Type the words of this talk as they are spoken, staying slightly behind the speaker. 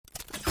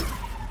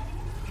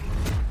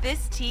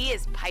This tea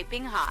is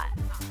piping hot.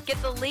 Get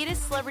the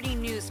latest celebrity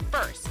news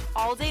first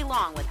all day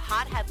long with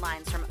hot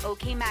headlines from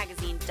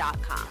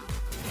okmagazine.com.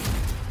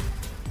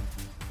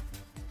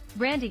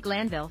 Brandi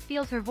Glanville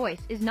feels her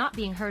voice is not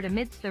being heard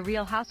amidst the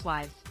Real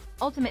Housewives'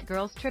 Ultimate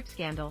Girls Trip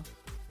scandal.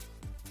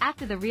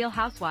 After the Real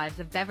Housewives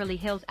of Beverly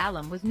Hills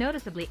alum was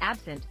noticeably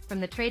absent from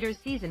the Traitors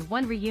Season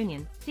 1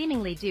 reunion,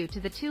 seemingly due to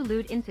the two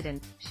lewd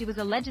incidents she was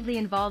allegedly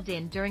involved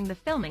in during the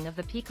filming of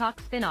the Peacock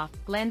spin-off,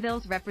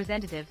 Glanville's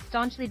representative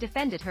staunchly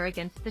defended her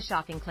against the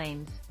shocking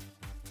claims.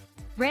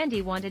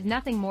 Brandi wanted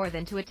nothing more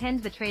than to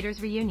attend the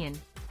Traitors reunion,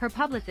 her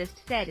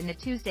publicist said in a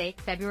Tuesday,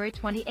 February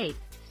 28,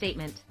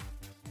 statement.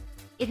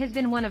 It has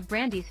been one of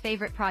Brandi's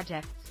favorite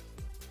projects.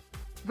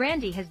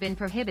 Brandi has been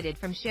prohibited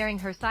from sharing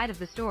her side of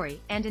the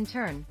story, and in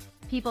turn,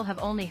 people have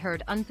only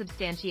heard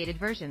unsubstantiated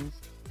versions,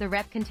 the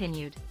rep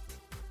continued.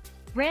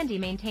 Brandi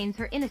maintains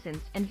her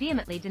innocence and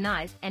vehemently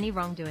denies any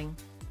wrongdoing.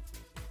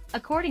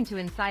 According to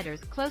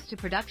insiders close to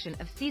production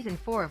of Season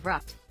 4 of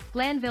RHUGT,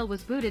 Glanville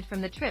was booted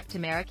from the trip to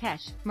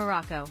Marrakesh,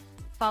 Morocco,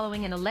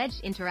 following an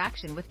alleged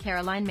interaction with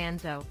Caroline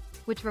Manzo,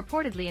 which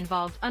reportedly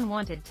involved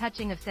unwanted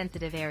touching of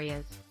sensitive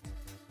areas.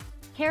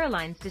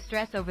 Caroline's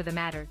distress over the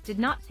matter did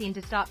not seem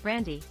to stop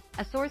Brandi,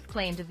 a source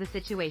claimed of the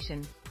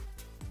situation.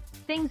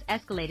 Things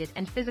escalated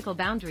and physical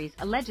boundaries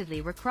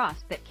allegedly were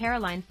crossed that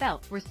Caroline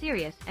felt were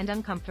serious and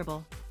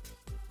uncomfortable.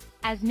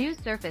 As news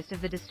surfaced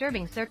of the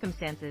disturbing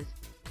circumstances,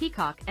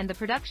 Peacock and the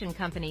production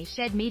company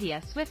Shed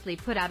Media swiftly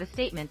put out a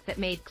statement that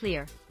made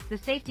clear, the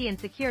safety and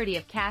security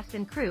of cast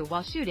and crew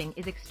while shooting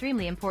is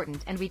extremely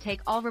important and we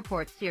take all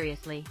reports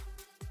seriously.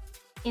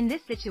 In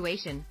this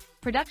situation,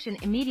 production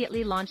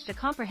immediately launched a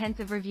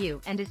comprehensive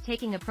review and is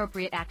taking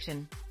appropriate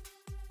action.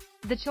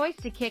 The choice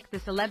to kick the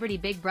celebrity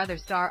Big Brother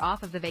star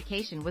off of the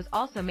vacation was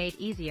also made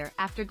easier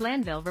after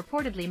Glanville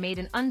reportedly made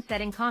an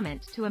unsettling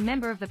comment to a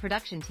member of the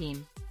production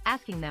team,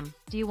 asking them,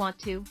 "Do you want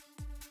to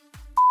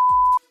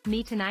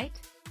me tonight?"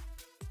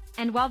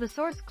 And while the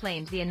source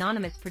claimed the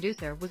anonymous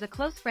producer was a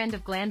close friend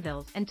of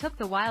Glanville's and took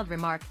the wild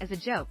remark as a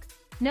joke,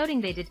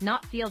 noting they did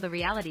not feel the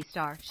reality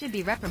star should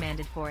be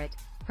reprimanded for it,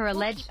 her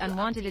alleged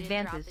unwanted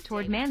advances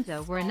toward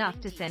Manzo were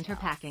enough to send her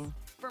packing.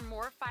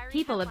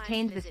 People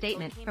obtained the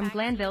statement from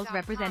Glanville's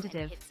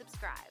representative.